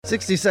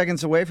60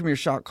 seconds away from your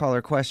shot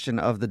caller question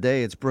of the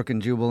day. It's Brooke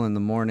and Jubal in the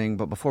morning.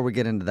 But before we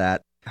get into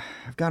that,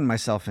 I've gotten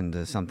myself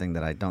into something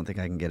that I don't think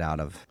I can get out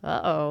of.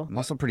 Uh-oh. I'm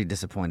also pretty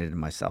disappointed in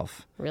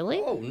myself. Really?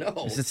 Oh, no.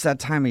 It's that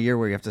time of year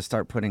where you have to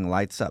start putting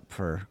lights up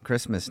for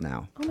Christmas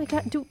now. Oh my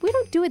God, we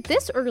don't do it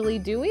this early,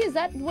 do we? Is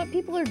that what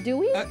people are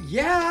doing?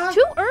 Yeah.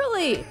 Too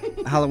early.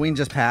 Halloween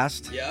just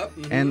passed. Yep.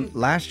 And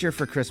last year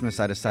for Christmas,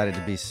 I decided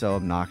to be so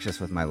obnoxious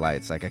with my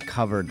lights. Like I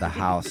covered the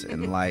house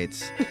in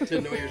lights. To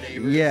annoy your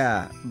neighbors.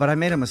 Yeah, but I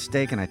made a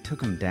mistake and I took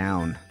them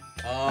down.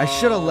 I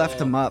should have left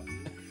them up.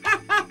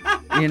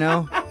 You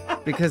know?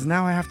 Because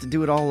now I have to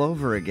do it all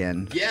over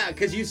again. Yeah,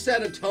 because you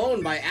set a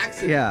tone by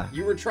accident. Yeah.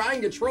 You were trying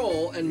to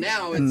troll, and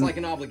now it's like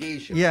an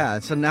obligation. Yeah,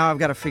 so now I've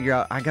got to figure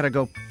out, I got to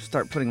go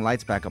start putting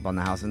lights back up on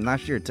the house. And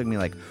last year it took me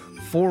like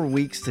 4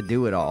 weeks to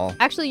do it all.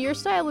 Actually, your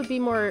style would be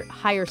more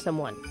hire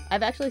someone.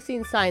 I've actually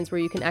seen signs where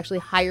you can actually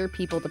hire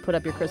people to put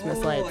up your Christmas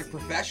lights. Like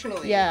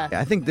professionally. Yeah.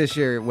 I think this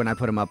year when I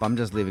put them up, I'm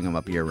just leaving them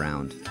up year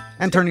round.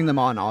 And turning them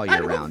on all year I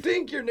don't round.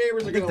 think your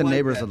neighbors are I going think to the like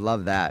neighbors that. would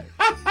love that.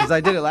 Because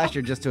I did it last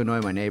year just to annoy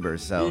my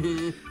neighbors, so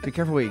be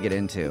careful what you get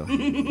into.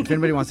 If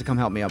anybody wants to come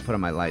help me out put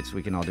on my lights,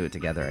 we can all do it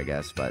together, I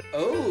guess. But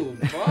Oh,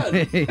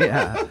 fun.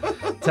 yeah.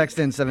 Text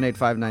in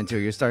 78592.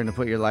 You're starting to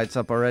put your lights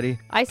up already?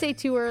 I say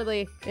too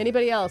early.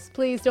 Anybody else,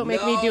 please don't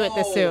make me do it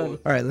this soon.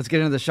 All right, let's get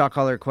into the shot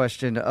caller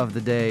question of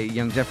the day.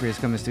 Young Jeffrey has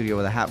come in the studio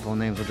with a hat full of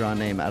names. We'll draw a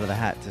name out of the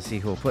hat to see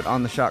who will put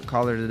on the shot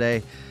caller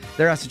today.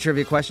 They're asked a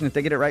trivia question. If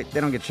they get it right,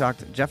 they don't get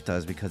shocked. Jeff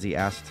does because he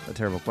asked a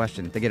terrible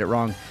question. If they get it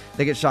wrong,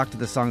 they get shocked to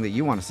the song that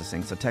you want us to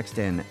sing. So text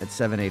in at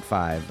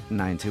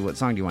 78592. What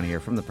song do you want to hear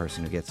from the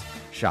person who gets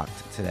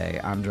shocked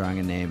today? I'm drawing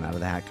a name out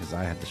of the hat because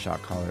I had the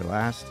shot caller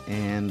last,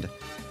 and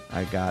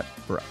I got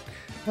Brooke.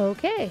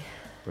 Okay.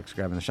 Brooke's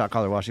grabbing the shot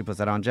caller while she puts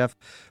that on. Jeff,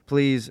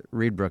 please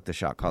read Brooke the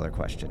shot caller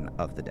question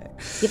of the day.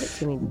 Give it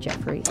to me,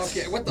 Jeffrey.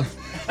 Okay, what the...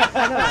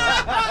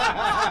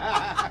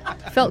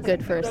 Felt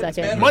good for a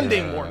second.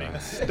 Monday morning.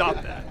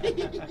 Stop that.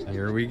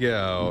 Here we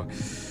go.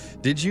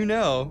 Did you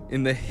know,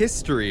 in the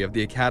history of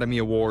the Academy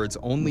Awards,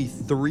 only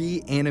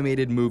 3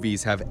 animated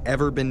movies have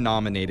ever been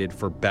nominated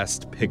for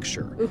Best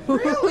Picture?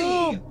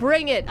 Ooh,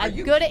 bring it. I'm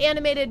good at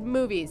animated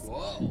movies.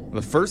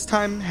 The first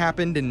time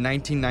happened in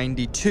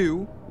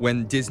 1992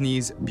 when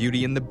Disney's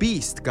Beauty and the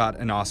Beast got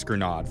an Oscar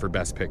nod for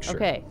Best Picture.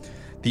 Okay.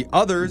 The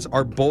others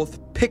are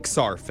both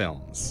Pixar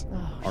films.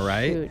 All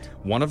right? shoot.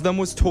 One of them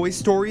was Toy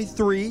Story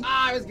 3.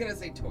 I was going to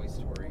say Toy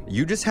Story.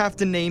 You just have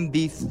to name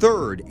the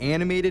third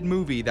animated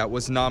movie that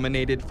was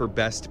nominated for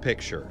Best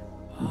Picture.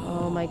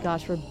 Oh my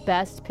gosh, for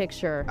Best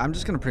Picture. I'm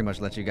just going to pretty much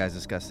let you guys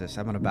discuss this.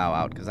 I'm going to bow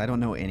out because I don't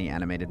know any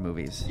animated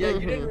movies. Yeah, you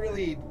didn't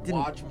really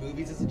watch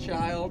movies as a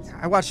child.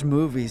 I watched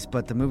movies,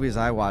 but the movies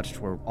I watched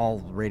were all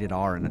rated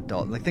R and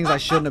adult. Like things I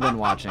shouldn't have been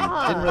watching.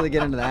 Didn't really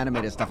get into the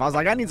animated stuff. I was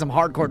like, I need some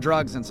hardcore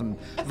drugs and some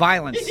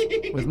violence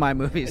with my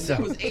movies. So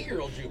That was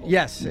 8-year-old Jubal.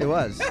 yes, it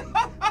was.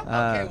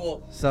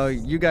 well, So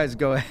you guys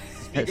go ahead.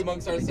 Speak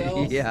amongst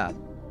ourselves. Yeah.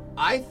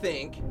 I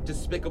think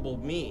Despicable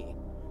Me,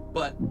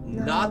 but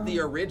not the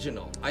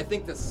original. I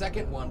think the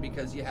second one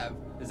because you have...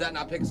 Is that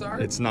not Pixar?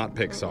 It's not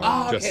Pixar.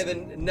 Oh, okay,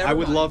 then never I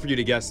would mind. love for you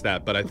to guess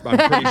that, but I'm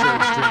pretty sure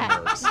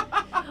it's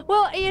DreamWorks.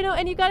 Well, you know,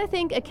 and you got to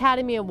think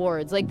Academy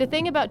Awards. Like the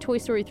thing about Toy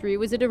Story 3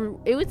 was it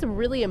was a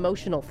really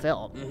emotional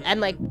film,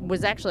 and like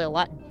was actually a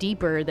lot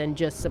deeper than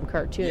just some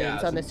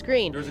cartoons on the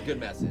screen. There's a good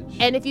message.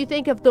 And if you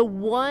think of the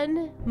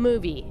one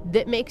movie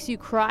that makes you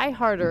cry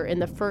harder in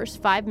the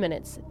first 5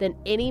 minutes than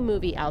any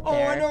movie out Oh,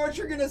 there. I know what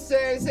you're gonna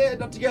say. Say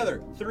it up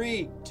together.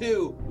 3,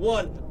 2,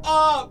 1.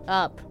 Up.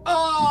 Up.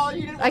 Oh,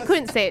 you didn't. I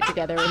couldn't say it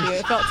together with you.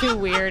 It felt too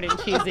weird and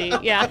cheesy.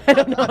 Yeah, I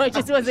don't know. I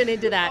just wasn't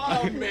into that.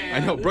 Oh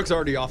man. I know, Brooke's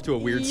already off to a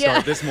weird Yeah.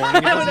 start this morning.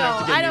 It I don't doesn't know. have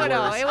to get I any don't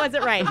know. worse. It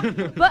wasn't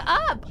right. But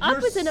Up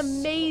You're was an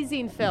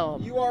amazing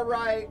film. You are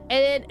right.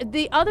 And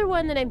the other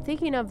one that I'm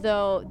thinking of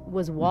though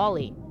was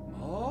Wall-E.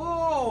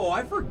 Oh,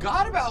 I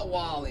forgot about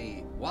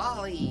Wall-E.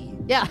 Wall-E.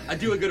 Yeah. I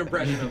do a good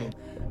impression of him.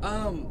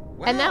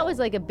 Wow. And that was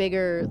like a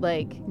bigger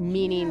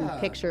meaning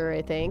picture,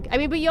 I think. I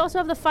mean, but you also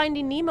have the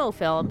Finding Nemo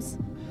films.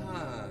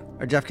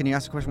 Jeff, can you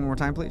ask the question one more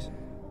time, please?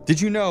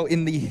 Did you know,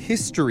 in the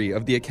history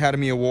of the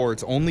Academy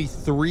Awards, only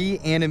 3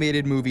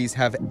 animated movies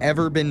have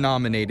ever been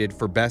nominated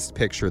for Best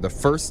Picture? The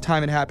first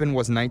time it happened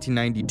was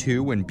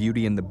 1992 when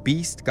Beauty and the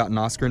Beast got an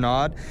Oscar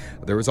nod.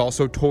 There was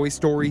also Toy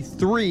Story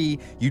 3.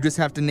 You just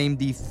have to name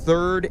the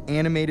third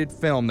animated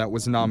film that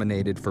was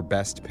nominated for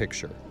Best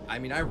Picture. I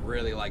mean, I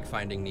really like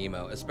Finding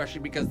Nemo, especially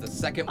because the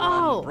second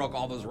Oh. one broke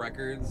all those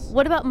records.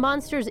 What about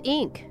Monsters,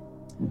 Inc.?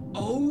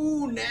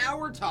 Oh, now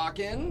we're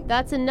talking.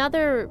 That's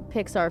another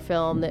Pixar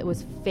film that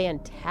was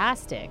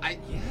fantastic.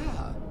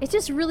 Yeah. It's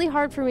just really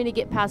hard for me to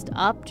get past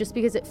Up just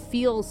because it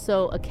feels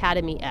so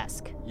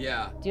Academy-esque.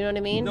 Yeah. Do you know what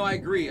I mean? No, I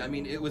agree. I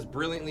mean, it was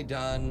brilliantly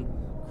done.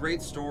 Great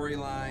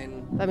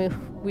storyline. I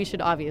mean, we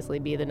should obviously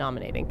be the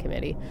nominating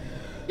committee.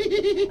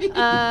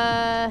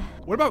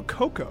 What about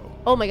Coco?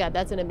 Oh my God,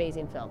 that's an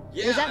amazing film.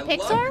 Yeah, Was that I love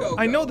Pixar? Coco.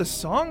 I know the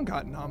song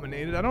got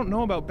nominated. I don't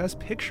know about Best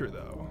Picture,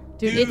 though.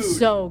 Dude, it's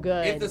so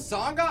good. If the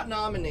song got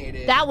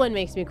nominated, That one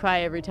makes me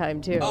cry every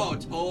time, too. Oh,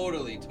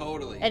 totally.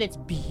 And it's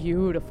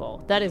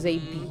beautiful. That is a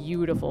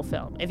beautiful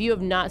film. If you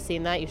have not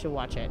seen that, you should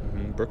watch it.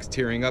 Brooke's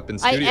tearing up in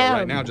I studio am.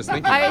 right now just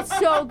thinking about It's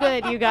so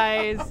good, you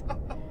guys.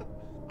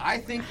 I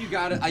think you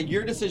got it.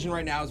 Your decision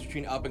right now is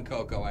between Up and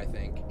Coco, I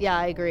think. Yeah,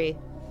 I agree.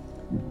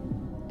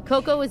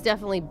 Coco was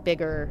definitely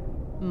bigger,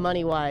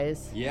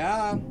 money-wise.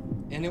 Yeah,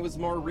 and it was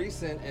more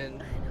recent,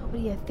 and But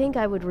you think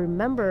I would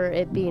remember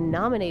it being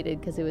nominated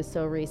because it was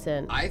so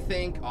recent. I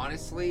think,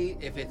 honestly,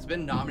 if it's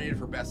been nominated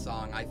for Best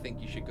Song, I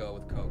think you should go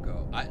with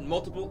Coco.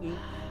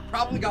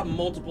 Probably got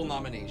multiple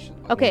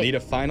nominations. Okay. Need a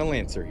final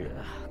answer here.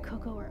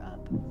 Coco or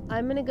Up?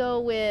 I'm going to go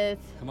with...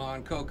 Come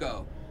on,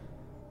 Coco.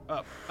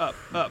 Up.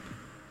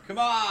 Come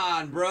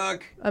on,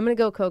 Brooke. I'm going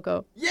to go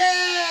Coco.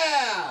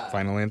 Yeah!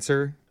 Final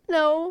answer?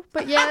 No,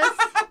 but yes.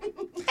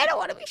 I don't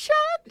want to be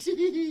shocked.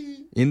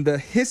 In the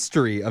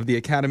history of the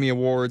Academy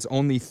Awards,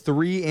 only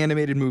 3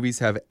 animated movies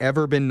have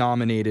ever been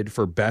nominated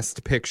for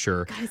Best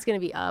Picture. God, it's going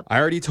to be Up. I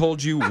already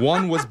told you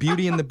one was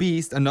Beauty and the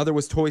Beast, another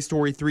was Toy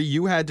Story 3.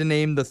 You had to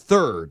name the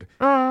third.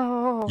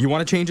 Oh. You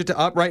want to change it to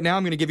Up right now?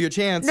 I'm going to give you a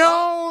chance.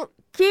 No,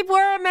 keep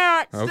where I'm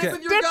at. Okay. Stick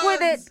with your Stick with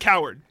guns. it.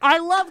 Coward. I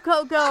love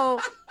Coco.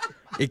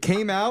 It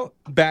came out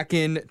back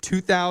in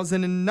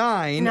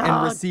 2009 No,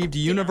 and received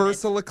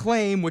universal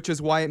acclaim, which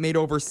is why it made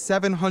over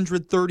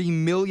 $730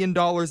 million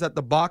at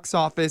the box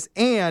office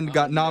and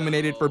got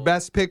nominated for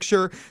Best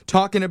Picture,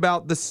 talking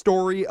about the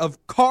story of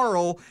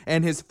Carl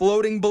and his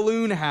floating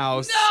balloon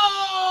house.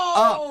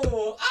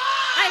 No!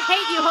 I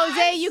hate you,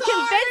 Jose. You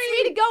convinced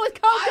me to go with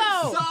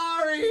Coco. I'm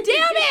sorry.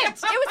 Damn it!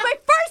 It was my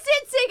first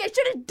instinct. I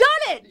should have done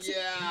it.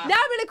 Yeah. Now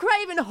I'm gonna cry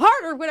even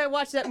harder when I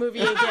watch that movie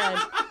again.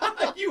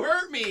 You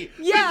hurt me.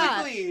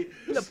 Yeah. Physically.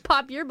 I'm gonna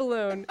pop your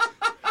balloon.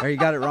 Or you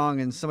got it wrong,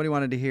 and somebody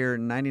wanted to hear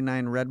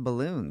 99 Red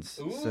Balloons.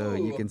 So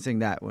you Ooh. can sing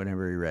that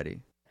whenever you're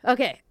ready.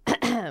 Okay.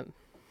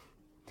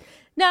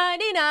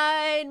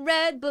 99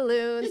 red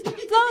balloons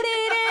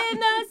floating in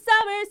the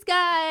summer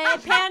sky.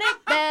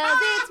 Panic bells,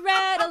 it's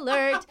red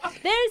alert.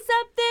 There's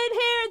something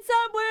here and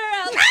somewhere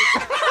else.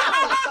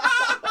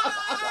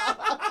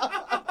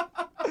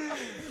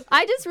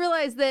 I just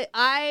realized that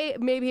I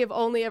maybe have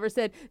only ever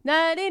said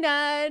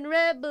 99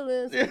 red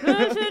balloons. No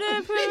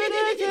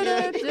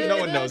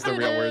one knows the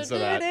real words to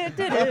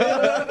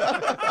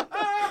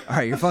All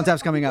right, your phone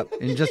tap's coming up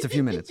in just a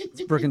few minutes.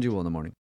 It's Brooke and Jewel in the morning.